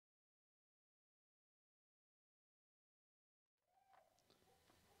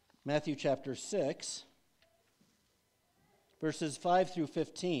Matthew chapter 6, verses 5 through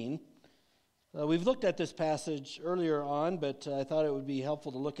 15. We've looked at this passage earlier on, but I thought it would be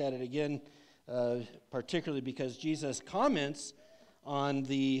helpful to look at it again, particularly because Jesus comments on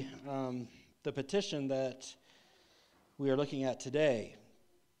the petition that we are looking at today.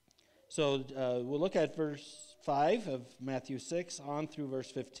 So we'll look at verse 5 of Matthew 6 on through verse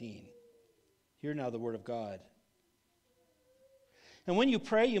 15. Hear now the word of God. And when you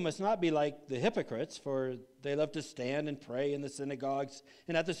pray, you must not be like the hypocrites, for they love to stand and pray in the synagogues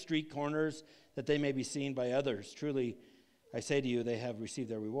and at the street corners, that they may be seen by others. Truly, I say to you, they have received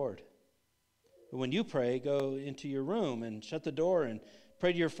their reward. But when you pray, go into your room and shut the door and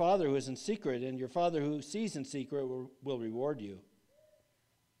pray to your Father who is in secret, and your Father who sees in secret will reward you.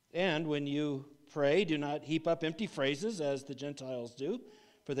 And when you pray, do not heap up empty phrases as the Gentiles do,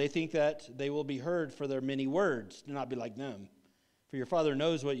 for they think that they will be heard for their many words. Do not be like them. For your Father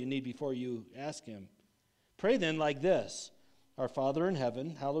knows what you need before you ask him. Pray then like this: Our Father in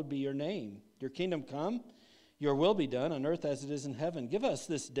heaven, hallowed be your name. Your kingdom come, your will be done on earth as it is in heaven. Give us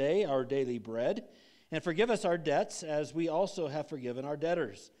this day our daily bread, and forgive us our debts as we also have forgiven our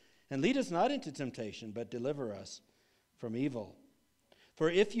debtors. And lead us not into temptation, but deliver us from evil. For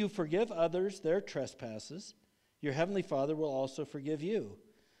if you forgive others their trespasses, your heavenly Father will also forgive you.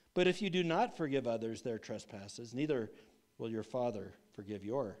 But if you do not forgive others their trespasses, neither will your Father forgive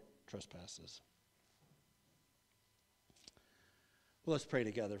your trespasses. Well, let's pray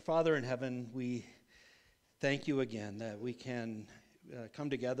together. Father in heaven, we thank you again that we can come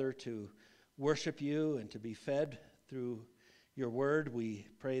together to worship you and to be fed through your word. We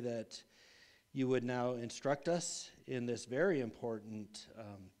pray that you would now instruct us in this very important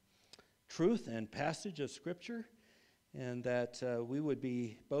truth and passage of Scripture, and that we would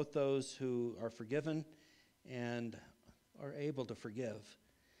be both those who are forgiven and are able to forgive.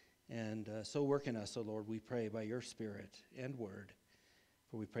 And so work in us, O Lord, we pray by your Spirit and word.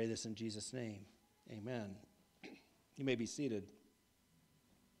 For we pray this in Jesus' name. Amen. You may be seated.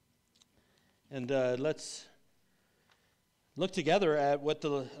 And let's look together at what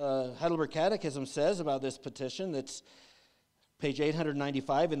the Heidelberg Catechism says about this petition. That's page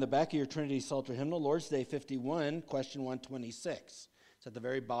 895 in the back of your Trinity Psalter hymnal, Lord's Day 51, question 126. It's at the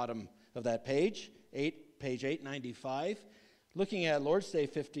very bottom of that page, page 895, looking at Lord's Day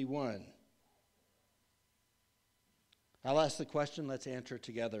 51. I'll ask the question, let's answer it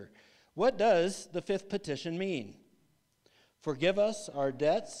together. What does the fifth petition mean? Forgive us our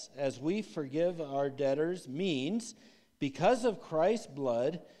debts as we forgive our debtors means, because of Christ's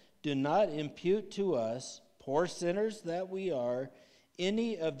blood, do not impute to us, poor sinners that we are,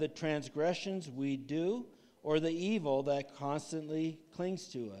 any of the transgressions we do or the evil that constantly clings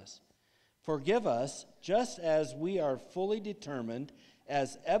to us. Forgive us just as we are fully determined,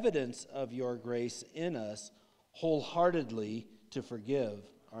 as evidence of your grace in us, wholeheartedly to forgive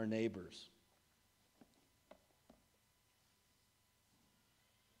our neighbors.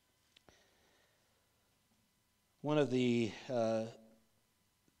 One of the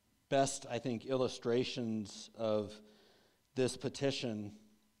best, I think, illustrations of this petition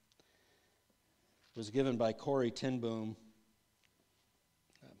was given by Corrie ten Boom,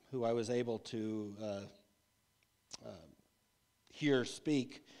 who I was able to hear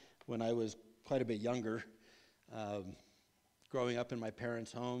speak when I was quite a bit younger. Growing up in my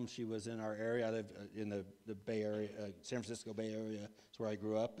parents' home, she was in our area. I live in the Bay Area, San Francisco Bay Area. That's where I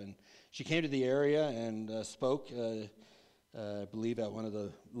grew up. And she came to the area and spoke, I believe, at one of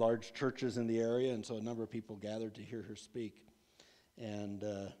the large churches in the area. And so a number of people gathered to hear her speak. And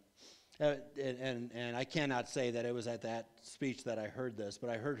I cannot say that it was at that speech that I heard this, but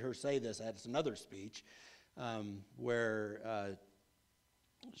I heard her say this at another speech where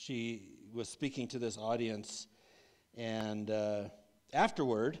she was speaking to this audience. And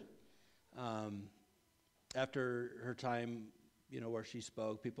afterward, after her time, where she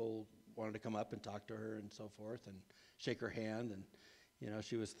spoke, people wanted to come up and talk to her and so forth and shake her hand. And,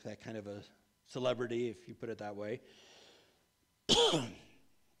 she was that kind of a celebrity, if you put it that way.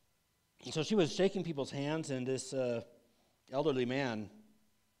 So she was shaking people's hands, and this elderly man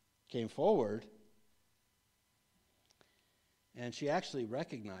came forward, and she actually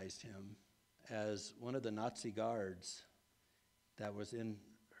recognized him as one of the Nazi guards that was in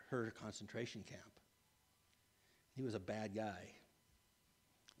her concentration camp. He was a bad guy.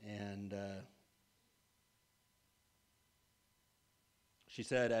 And she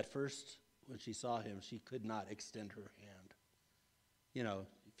said at first when she saw him, she could not extend her hand.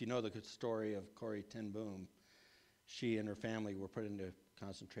 If you know the good story of Corrie ten Boom, she and her family were put into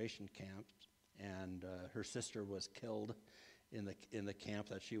concentration camps, and her sister was killed in the camp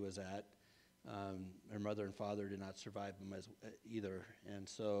that she was at. Her mother and father did not survive them either, and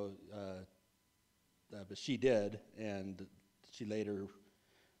so but she did, and she later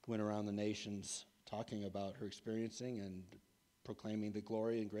went around the nations talking about her experiencing and proclaiming the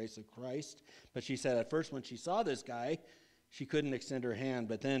glory and grace of Christ. But she said at first when she saw this guy, she couldn't extend her hand,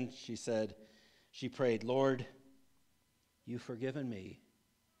 but then she prayed, "Lord, you've forgiven me,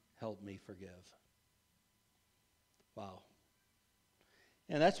 help me forgive." Wow.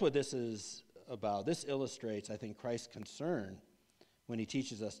 And that's what this is about. This illustrates, I think, Christ's concern when he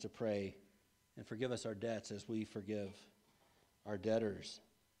teaches us to pray and forgive us our debts as we forgive our debtors.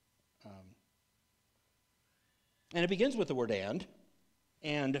 And it begins with the word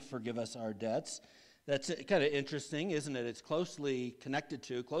and forgive us our debts. That's kind of interesting, isn't it? It's closely connected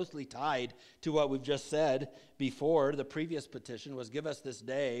to, closely tied to what we've just said before. The previous petition was, give us this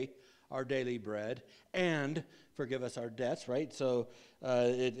day our daily bread and forgive us our debts, right? So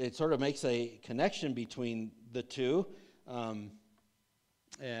it sort of makes a connection between the two.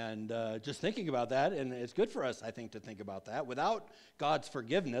 And just thinking about that, and it's good for us, I think, to think about that. Without God's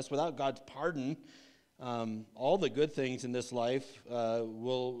forgiveness, without God's pardon, all the good things in this life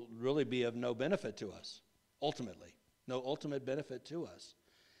will really be of no benefit to us, ultimately. No ultimate benefit to us.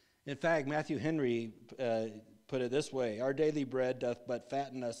 In fact, Matthew Henry put it this way: our daily bread doth but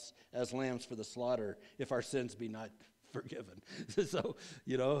fatten us as lambs for the slaughter, if our sins be not forgiven. So,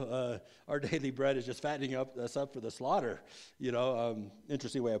 our daily bread is just fattening us up for the slaughter.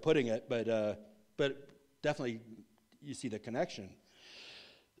 Interesting way of putting it, but definitely you see the connection.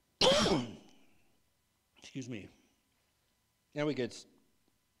 Excuse me. And we could,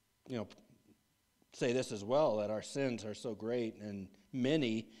 say this as well, that our sins are so great and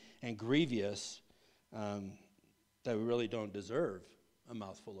many and grievous that we really don't deserve a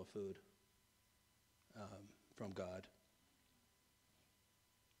mouthful of food from God.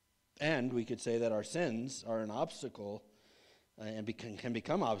 And we could say that our sins are an obstacle and can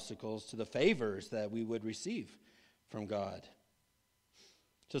become obstacles to the favors that we would receive from God.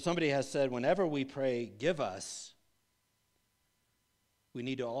 So somebody has said, whenever we pray, give us, we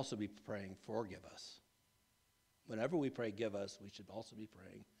need to also be praying, forgive us. Whenever we pray, give us, we should also be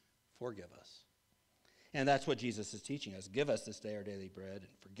praying, forgive us. And that's what Jesus is teaching us. Give us this day our daily bread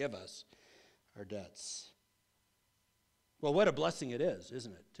and forgive us our debts. Well, what a blessing it is,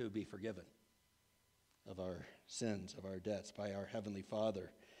 isn't it, to be forgiven of our sins, of our debts by our Heavenly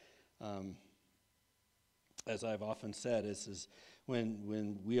Father. As I've often said, this is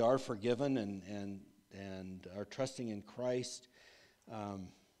when we are forgiven and are trusting in Christ,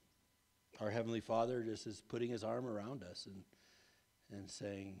 our Heavenly Father just is putting his arm around us and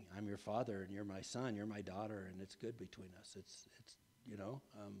saying, I'm your father and you're my son, you're my daughter, and it's good between us. It's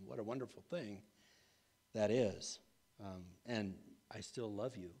what a wonderful thing that is. And I still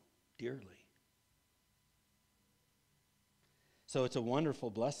love you dearly. So it's a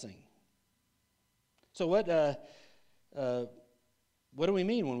wonderful blessing. So what do we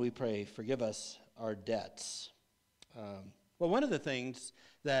mean when we pray, forgive us our debts? Well, one of the things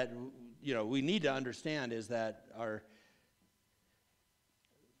that we need to understand is that our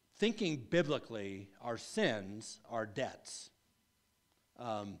thinking biblically, our sins are debts.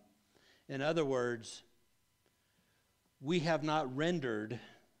 In other words, we have not rendered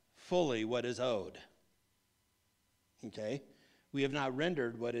fully what is owed. Okay? We have not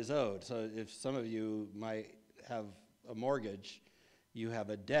rendered what is owed. So if some of you might have a mortgage, you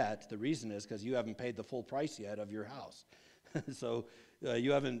have a debt. The reason is because you haven't paid the full price yet of your house. So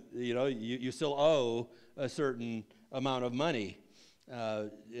you haven't, you still owe a certain amount of money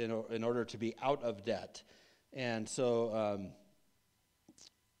in order to be out of debt. And so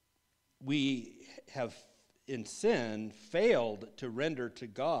we have, in sin, failed to render to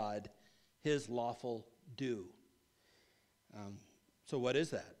God his lawful due. So what is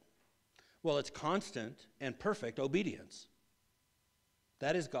that? Well, it's constant and perfect obedience.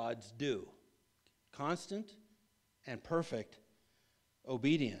 That is God's due. Constant and perfect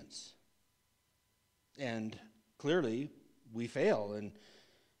obedience. And clearly, we fail. And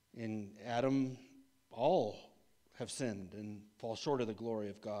in Adam, all have sinned and fall short of the glory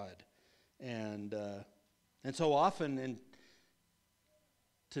of God. And so often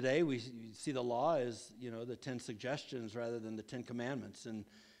today we see the law as, the 10 suggestions rather than the 10 commandments. And,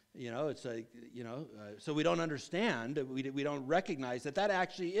 it's like, so we don't understand, we don't recognize that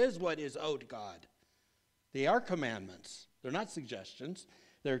actually is what is owed God. They are commandments. They're not suggestions.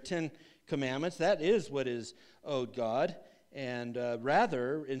 They're 10 commandments. That is what is owed God. And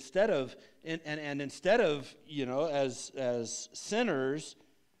rather, instead of, as sinners,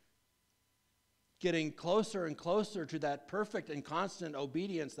 getting closer and closer to that perfect and constant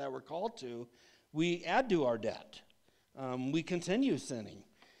obedience that we're called to, we add to our debt. We continue sinning.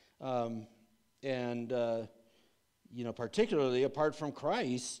 Particularly apart from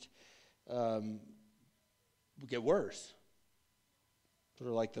Christ, we get worse. Sort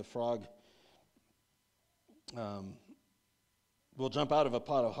of like the frog will jump out of a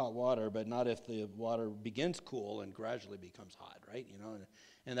pot of hot water, but not if the water begins cool and gradually becomes hot, right?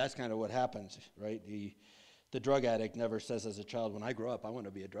 And that's kind of what happens, right? The drug addict never says as a child, when I grow up, I want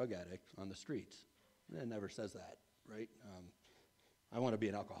to be a drug addict on the streets. It never says that, right? I want to be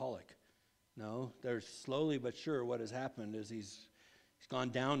an alcoholic. No, there's slowly but sure what has happened is he's gone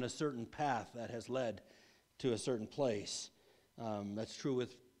down a certain path that has led to a certain place. That's true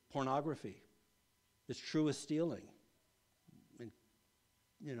with pornography. It's true with stealing.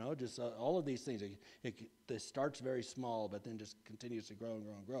 Just all of these things. It starts very small, but then just continues to grow and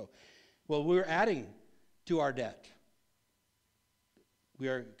grow and grow. Well, we're adding to our debt. We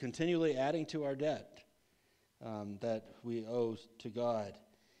are continually adding to our debt that we owe to God.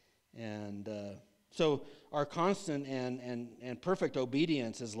 And so our constant and perfect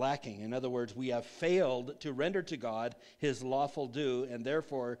obedience is lacking. In other words, we have failed to render to God his lawful due, and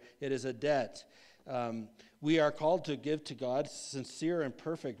therefore it is a debt. We are called to give to God sincere and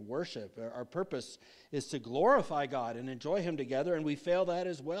perfect worship. Our purpose is to glorify God and enjoy him together, and we fail that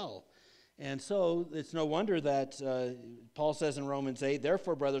as well. And so it's no wonder that Paul says in Romans 8,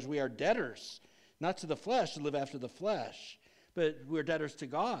 therefore, brothers, we are debtors, not to the flesh, to live after the flesh, but we're debtors to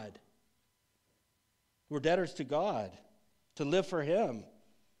God. We're debtors to God, to live for him.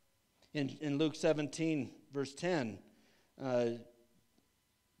 In Luke 17, verse 10,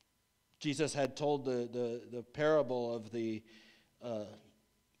 Jesus had told the parable of the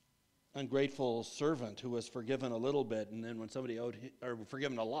ungrateful servant who was forgiven a little bit, and then when somebody owed him, or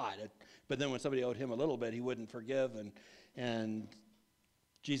forgiven a lot, but then when somebody owed him a little bit, he wouldn't forgive. And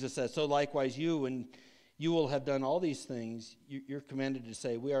Jesus says, so likewise you, when you will have done all these things, you're commanded to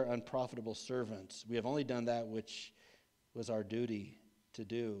say, we are unprofitable servants. We have only done that which was our duty to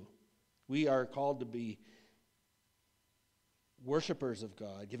do. We are called to be worshipers of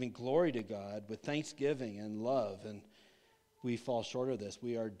God, giving glory to God with thanksgiving and love, and we fall short of this.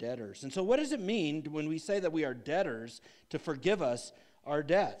 We are debtors. And so what does it mean when we say that we are debtors to forgive us our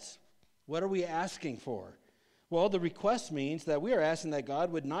debts? What are we asking for? Well, the request means that we are asking that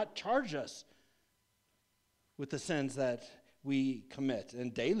God would not charge us with the sins that we commit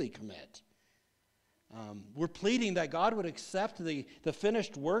and daily commit. We're pleading that God would accept the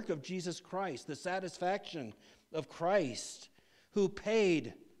finished work of Jesus Christ, the satisfaction of Christ, who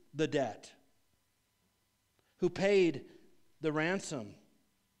paid the debt, who paid the ransom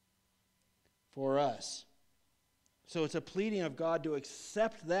for us. So it's a pleading of God to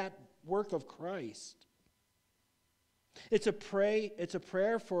accept that work of Christ. It's a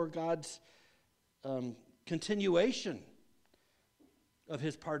prayer for God's continuation of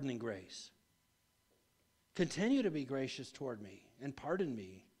his pardoning grace. Continue to be gracious toward me and pardon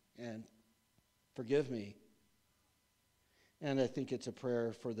me and forgive me. And I think it's a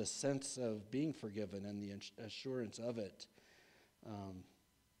prayer for the sense of being forgiven and the assurance of it.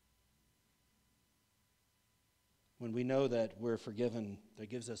 When we know that we're forgiven,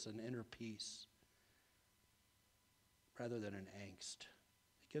 that gives us an inner peace rather than an angst.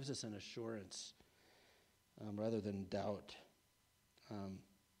 It gives us an assurance rather than doubt.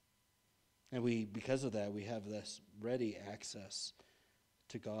 And because of that, we have this ready access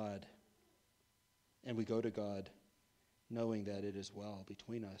to God. And we go to God knowing that it is well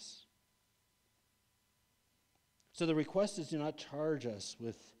between us. So the request is, do not charge us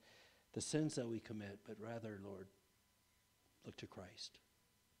with the sins that we commit, but rather, Lord, look to Christ.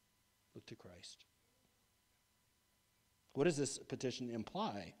 Look to Christ. What does this petition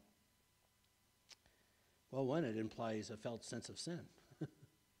imply? Well, one, it implies a felt sense of sin.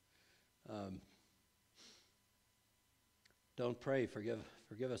 Don't pray, forgive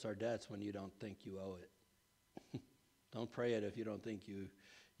us our debts when you don't think you owe it. Don't pray it if you don't think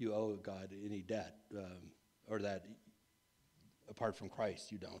you owe God any debt, or that apart from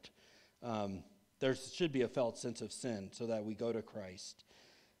Christ you don't. There should be a felt sense of sin so that we go to Christ.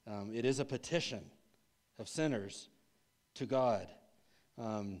 It is a petition of sinners to God.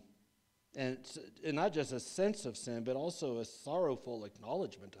 And not just a sense of sin, but also a sorrowful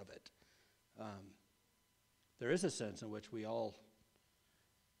acknowledgement of it. There is a sense in which we all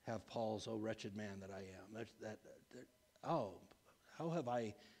have Paul's, oh, wretched man that I am. How have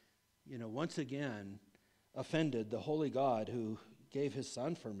I, once again offended the holy God who gave his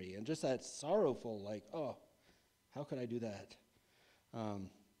son for me? And just that sorrowful, how could I do that?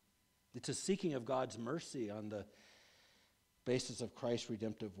 It's a seeking of God's mercy on the basis of Christ's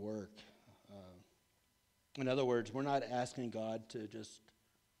redemptive work. In other words, we're not asking God to just,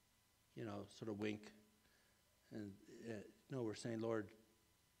 sort of wink. And no, we're saying, Lord,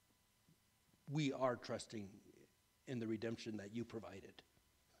 we are trusting in the redemption that you provided,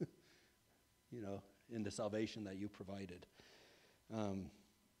 in the salvation that you provided. And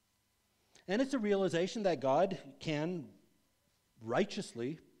it's a realization that God can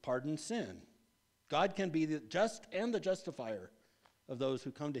righteously pardon sin. God can be the just and the justifier of those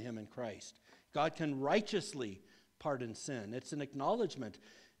who come to him in Christ. God can righteously pardon sin. It's an acknowledgement.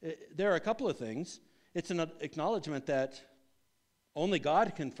 There are a couple of things. It's an acknowledgement that only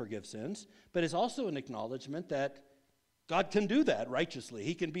God can forgive sins, but it's also an acknowledgement that God can do that righteously.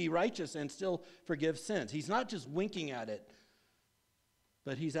 He can be righteous and still forgive sins. He's not just winking at it,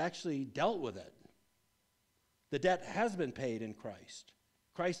 but he's actually dealt with it. The debt has been paid in Christ.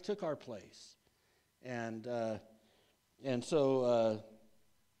 Christ took our place. And so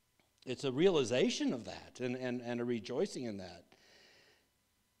it's a realization of that and a rejoicing in that.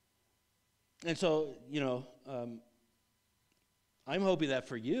 And so, I'm hoping that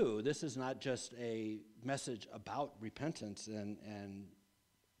for you, this is not just a message about repentance and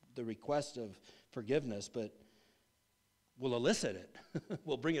the request of forgiveness, but will elicit it.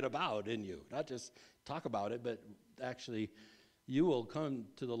 Will bring it about in you. Not just talk about it, but actually you will come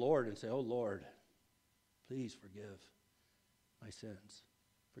to the Lord and say, oh, Lord, please forgive my sins.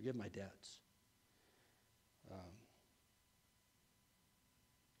 Forgive my debts.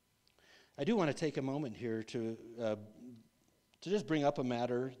 I do want to take a moment here to just bring up a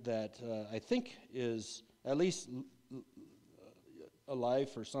matter that I think is at least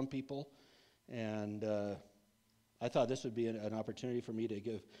alive for some people, and I thought this would be an opportunity for me to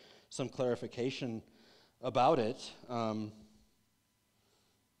give some clarification about it.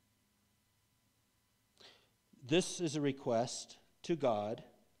 This is a request to God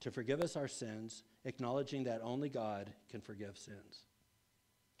to forgive us our sins, acknowledging that only God can forgive sins.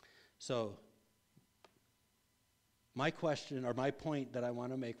 So, my question, or my point that I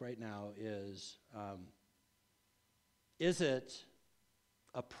want to make right now is it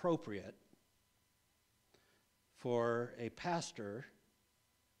appropriate for a pastor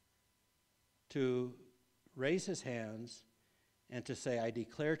to raise his hands and to say, I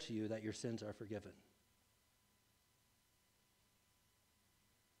declare to you that your sins are forgiven?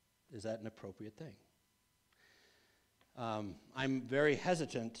 Is that an appropriate thing? I'm very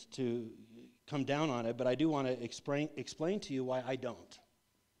hesitant to come down on it, but I do want to explain to you why I don't.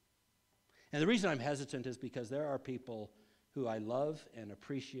 And the reason I'm hesitant is because there are people who I love and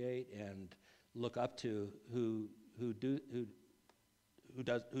appreciate and look up to who do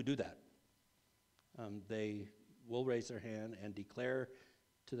that. They will raise their hand and declare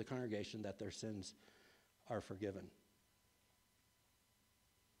to the congregation that their sins are forgiven.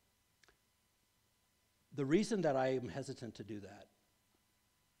 The reason that I am hesitant to do that,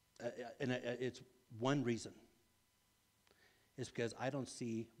 and it's one reason, is because I don't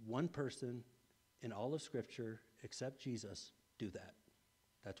see one person in all of Scripture except Jesus do that.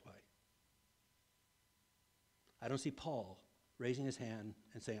 That's why. I don't see Paul raising his hand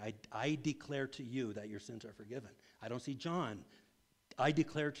and saying, I declare to you that your sins are forgiven. I don't see John, I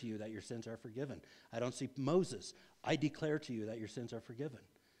declare to you that your sins are forgiven. I don't see Moses, I declare to you that your sins are forgiven.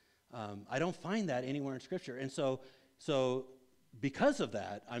 I don't find that anywhere in Scripture. And so because of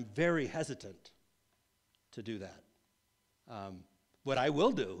that, I'm very hesitant to do that. What I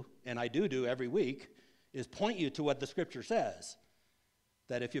will do, and I do every week, is point you to what the Scripture says.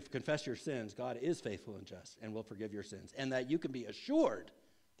 That if you confess your sins, God is faithful and just and will forgive your sins. And that you can be assured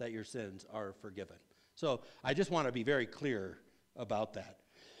that your sins are forgiven. So I just want to be very clear about that.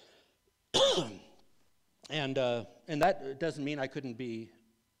 And that doesn't mean I couldn't be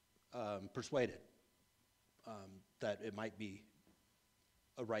persuaded that it might be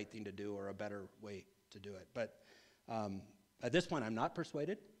a right thing to do or a better way to do it. But at this point, I'm not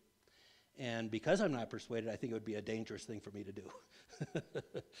persuaded. And because I'm not persuaded, I think it would be a dangerous thing for me to do.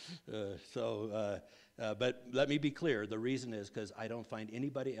 But let me be clear. The reason is because I don't find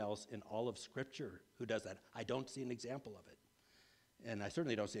anybody else in all of Scripture who does that. I don't see an example of it. And I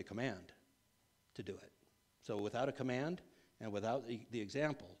certainly don't see a command to do it. So without a command and without the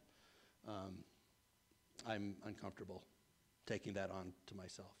example, I'm uncomfortable taking that on to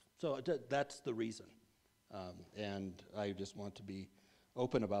myself. So that's the reason. And I just want to be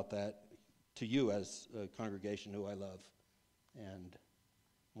open about that to you as a congregation who I love and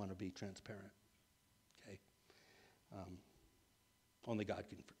want to be transparent. Okay? Only God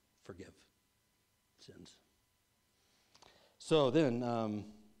can forgive sins. So then,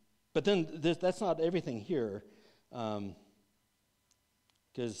 But then that's not everything here, because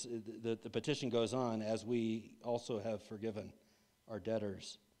the petition goes on, as we also have forgiven our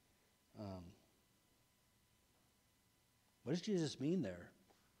debtors. What does Jesus mean there?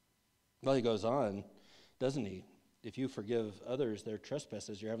 Well, he goes on, doesn't he? If you forgive others their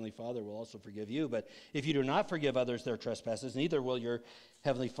trespasses, your heavenly Father will also forgive you. But if you do not forgive others their trespasses, neither will your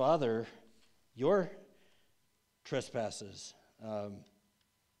heavenly Father your trespasses.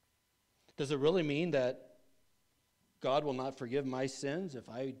 Does it really mean that God will not forgive my sins if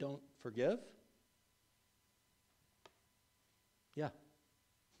I don't forgive? Yeah.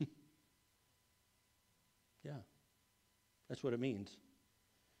 Yeah. That's what it means.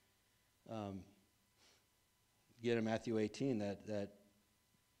 Again, in Matthew 18, that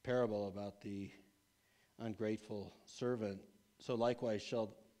parable about the ungrateful servant. So likewise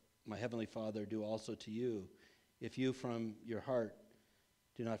shall my heavenly Father do also to you, if you from your heart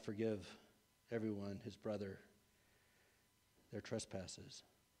do not forgive everyone, his brother, their trespasses.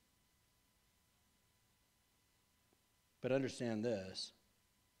 But understand this.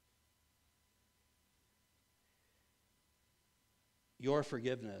 Your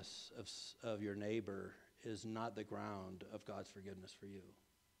forgiveness of your neighbor is not the ground of God's forgiveness for you.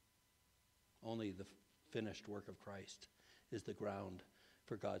 Only the finished work of Christ is the ground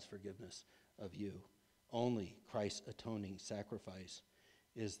for God's forgiveness of you. Only Christ's atoning sacrifice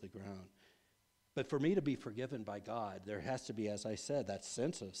is the ground. But for me to be forgiven by God, there has to be, as I said, that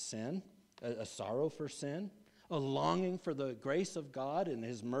sense of sin, a sorrow for sin, a longing for the grace of God and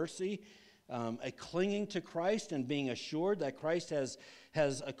his mercy, a clinging to Christ and being assured that Christ has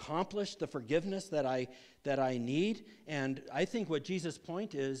accomplished the forgiveness that I need. And I think what Jesus'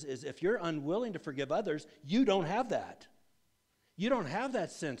 point is if you're unwilling to forgive others, you don't have that. You don't have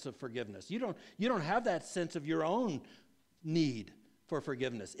that sense of forgiveness. You don't have that sense of your own need for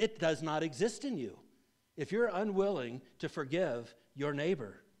forgiveness. It does not exist in you. If you're unwilling to forgive your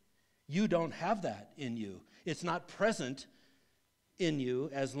neighbor, you don't have that in you. It's not present in you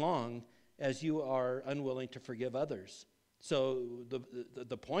as long as you are unwilling to forgive others. So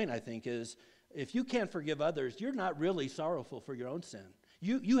the point, I think, is if you can't forgive others, you're not really sorrowful for your own sin.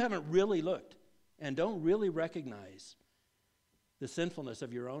 You haven't really looked and don't really recognize the sinfulness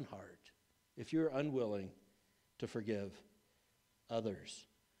of your own heart if you're unwilling to forgive others.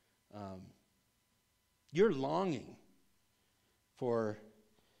 You're longing for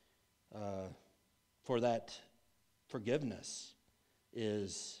that forgiveness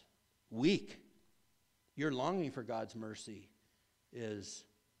is weak. Your longing for God's mercy is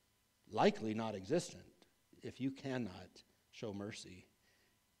likely not existent if you cannot show mercy,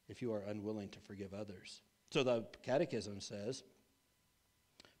 if you are unwilling to forgive others. So the Catechism says,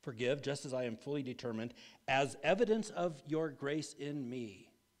 forgive just as I am fully determined, as evidence of your grace in me.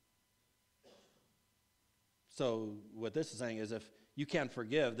 So what this is saying is if you can't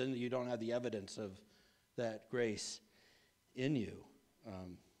forgive, then you don't have the evidence of that grace in you.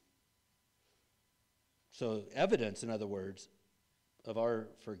 So evidence, in other words, of our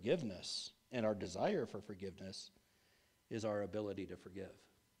forgiveness and our desire for forgiveness is our ability to forgive.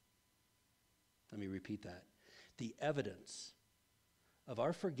 Let me repeat that. The evidence of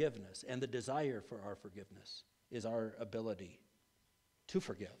our forgiveness and the desire for our forgiveness is our ability to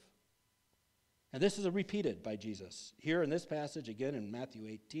forgive. And this is repeated by Jesus. Here in this passage, again in Matthew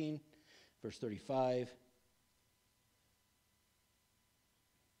 18, verse 35.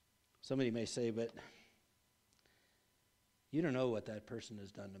 Somebody may say, but you don't know what that person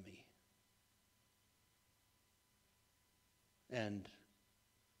has done to me. And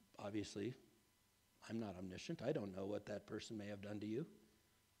obviously, I'm not omniscient. I don't know what that person may have done to you.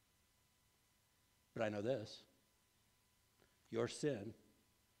 But I know this. Your sin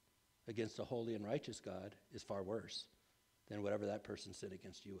against a holy and righteous God is far worse than whatever that person's sin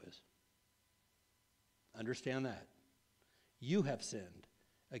against you is. Understand that. You have sinned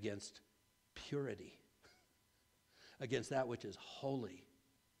against purity, against that which is holy.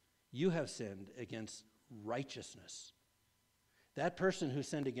 You have sinned against righteousness. That person who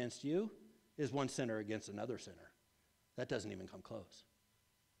sinned against you is one sinner against another sinner. That doesn't even come close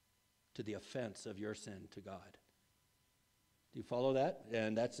to the offense of your sin to God. Do you follow that?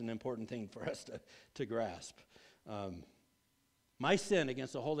 And that's an important thing for us to grasp. My sin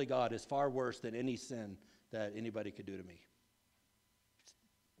against a holy God is far worse than any sin that anybody could do to me.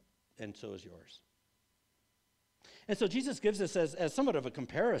 And so is yours. And so Jesus gives us as somewhat of a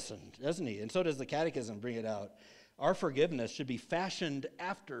comparison, doesn't he? And so does the Catechism bring it out. Our forgiveness should be fashioned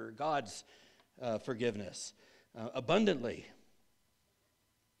after God's forgiveness, abundantly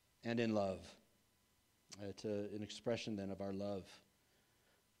and in love. It's an expression then of our love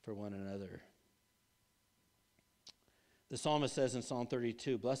for one another. The psalmist says in Psalm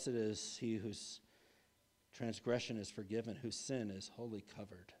 32, "Blessed is he whose transgression is forgiven, whose sin is wholly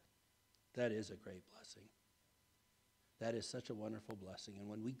covered." That is a great blessing. That is such a wonderful blessing. And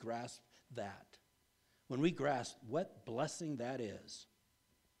when we grasp that, when we grasp what blessing that is,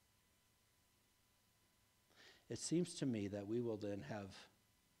 it seems to me that we will then have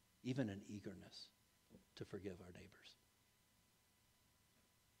even an eagerness to forgive our neighbors.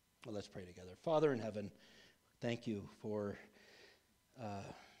 Well, let's pray together. Father in heaven, thank you for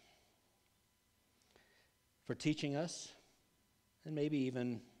teaching us and maybe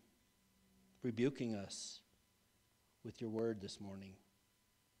even rebuking us with your word this morning.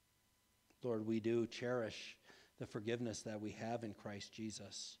 Lord, we do cherish the forgiveness that we have in Christ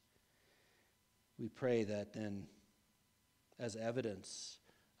Jesus. We pray that then, as evidence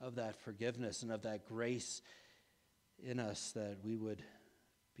of that forgiveness and of that grace in us, that we would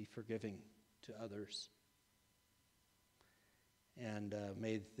be forgiving to others. And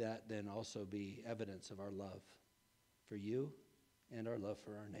may that then also be evidence of our love for you and our love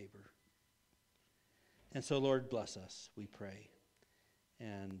for our neighbor. And so, Lord, bless us, we pray,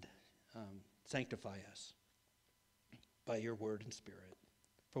 and sanctify us by your word and spirit.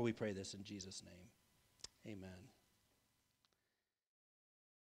 For we pray this in Jesus' name. Amen.